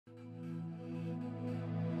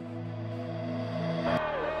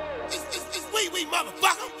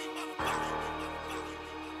motherfucker.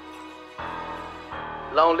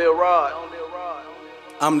 Long live Rod.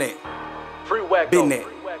 I'm that. Free Wacko. Been that.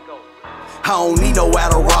 I don't need no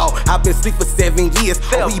Adderall. I've been asleep for 7 years.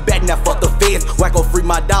 We back now, fuck the feds. Wacko free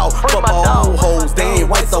my dog. Fuck my old hoes. They ain't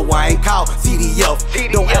white, so I ain't called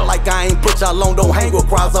CDF. Don't act like I ain't put y'all on. Don't hang with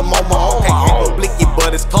crowds. I'm on my own. Can't hang with blicky,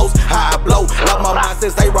 but it's close. How I blow. Like my mind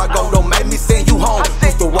says, hey, rock on. Don't make me send you home.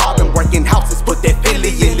 Used to rob and breaking houses. Put that Philly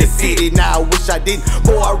in the city. Now I wish I didn't.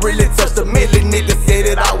 Boy, I really touched a million. Niggas said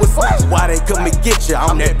that I was snitch. Why they come and get you?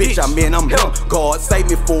 I'm that bitch. I'm in. I'm him. God save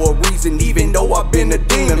me for a reason. Even though I've been a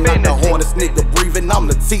demon. Not the hornest nigga breathing, I'm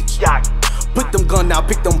the teacher. Put them gun down,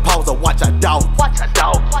 pick them paws, or watch a dog.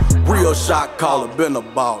 Real shot caller, been a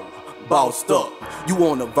baller, bossed up. You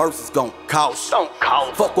on the verses gon' cost.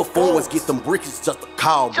 Fuck with fours, get them bricks, just a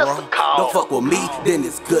call, bro. Don't fuck with me, then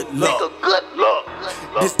it's good luck.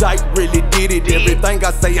 This dice really did it. Everything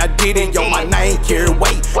I say I did it. Yo, my name carry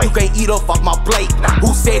weight. You can't eat off my plate.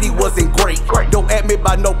 Who said he wasn't great? Don't at me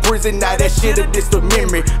about no prison. Now that shit a distant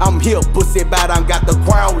memory. I'm here, pussy bad. I got the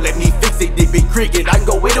crown. Let me fix it. They be cricket. I can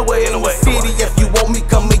go anywhere in the city. If you want me,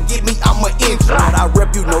 come and get me. I'm an inch. I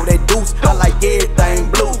rep, you know that deuce. I like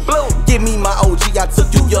everything blue. Give me my OG. I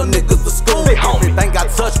took you young niggas to school. Everything I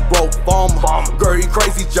touch broke farmer. Girl, you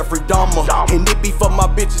crazy, Jeffrey Dahmer. And it be for my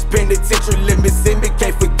bitches penitentiary. Let me send me.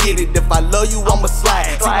 Can't forget it. If I love you, I'ma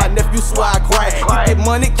slide. See my nephew swear I cry. You get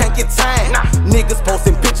money, can't get time. Niggas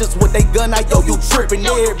posting pictures with they gun out. Yo, you trippin'.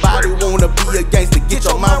 Everybody wanna be a gangster. Get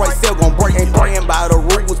your mind right, cell gon' break. Ain't praying by the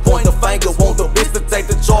rules. Point the finger, want the bitch to take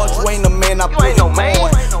the charge. You ain't a man, I put no man.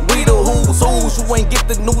 We the who's. You ain't get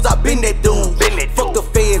the news, I been that dude. Fuck the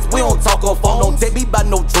feds, we don't talk on phone. Don't take me by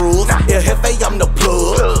no drugs. LFA, I'm the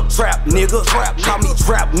plug. Trap nigga, call me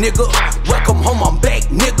trap nigga. Welcome home, I'm back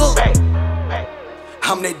nigga.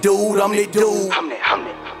 I'm that dude, I'm that dude. I'm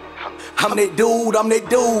that dude, I'm that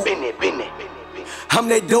dude. I'm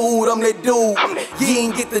that dude, I'm that dude. You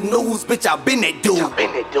ain't get the news, bitch, I been that dude.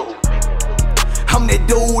 I'm that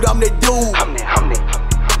dude, I'm that dude.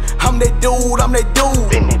 I'm that dude, I'm that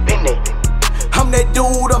dude. I'm that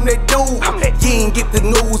dude, I'm that dude. You ain't get the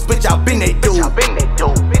news, bitch, I been that dude.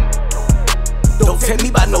 Don't tell me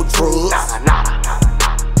about no drugs.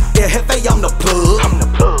 LFA, I'm the plug.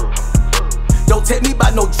 Don't tell me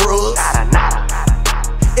about no drugs.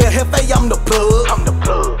 LFA, I'm the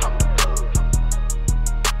plug.